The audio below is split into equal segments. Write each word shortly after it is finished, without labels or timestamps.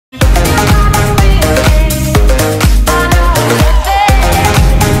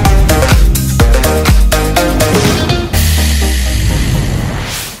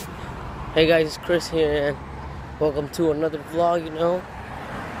guys, it's Chris here and welcome to another vlog,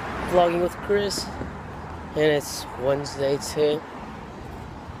 vlogging with Chris. And it's Wednesday today.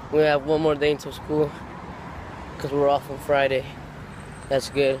 We have one more day until school because we're off on Friday. That's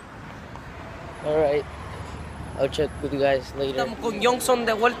good. Alright, I'll check with you guys later. Estamos con Youngson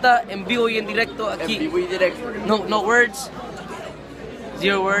de vuelta en vivo y en directo aquí. En vivo y directo. No words.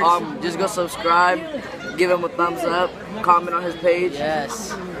 0 words. Just go subscribe, give him a thumbs up, comment on his page.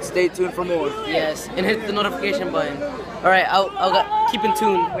 Yes. Stay tuned for more. Yes, and hit the notification button. Alright, I'll keep in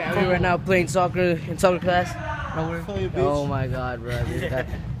tune. We're right now playing soccer in soccer class. Oh my god, bro.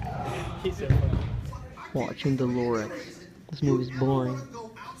 He's so funny. Watching Dolores. This movie's boring.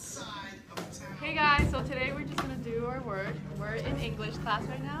 Hey guys, so today we're just gonna do our work. We're in English class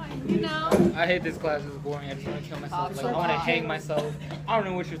right now, and I hate this class, it's boring. I just want to kill myself. Like, I want to hang myself. I don't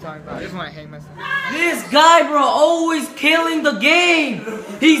know what you're talking about. I just want to hang myself. This guy, bro, always killing the game.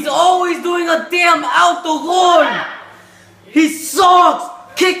 He's always doing a damn autogol. He sucks.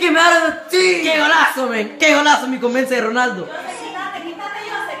 Kick him out of the team. Qué golazo, man. Qué golazo, mi convence de Ronaldo.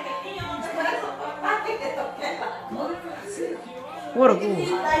 What a goal.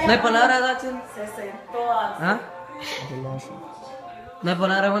 ¿No hay palabras, Daxon? ¿Ah? ¿No hay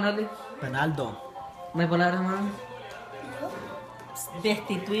palabras, Juan Ali? Penaldo. ¿No hay palabras, man?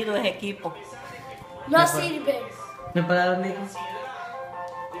 Destituido de equipo. No sirve. ¿No hay palabras, Nico?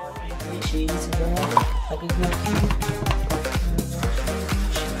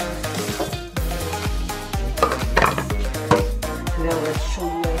 Now let's show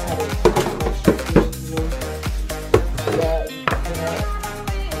you guys how to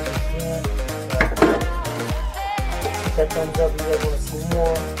that thumbs up if you guys want to see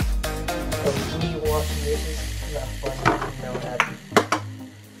more of me washing dishes. Not fun, you know what happened.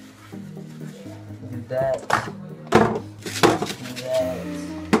 Do that.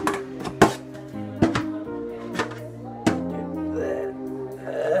 Do that.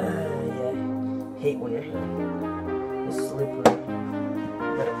 Yeah. Hate when your hand is slippery. You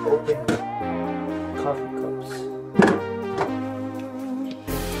gotta open coffee cups.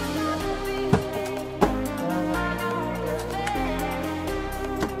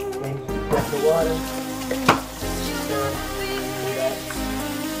 The water, do that,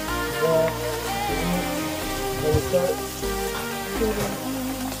 and we start putting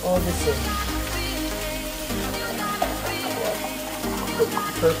all this in. The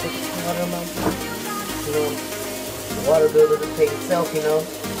perfect water amount. The water bill doesn't pay itself, Alright,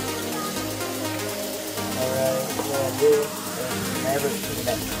 what I do is never keep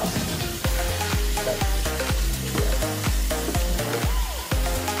that cup.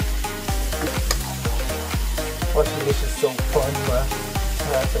 Washing dishes is so fun, bro.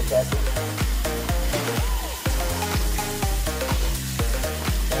 That's fantastic.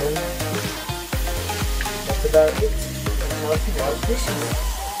 And that's about it. And how to wash dishes.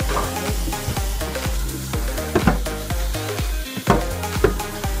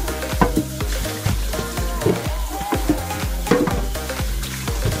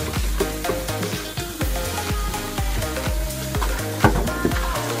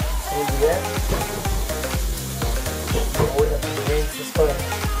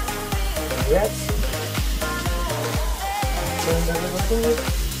 Congrats. Turn the little thing.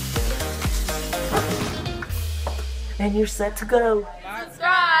 And you're set to go.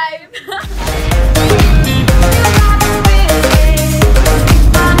 subscribe.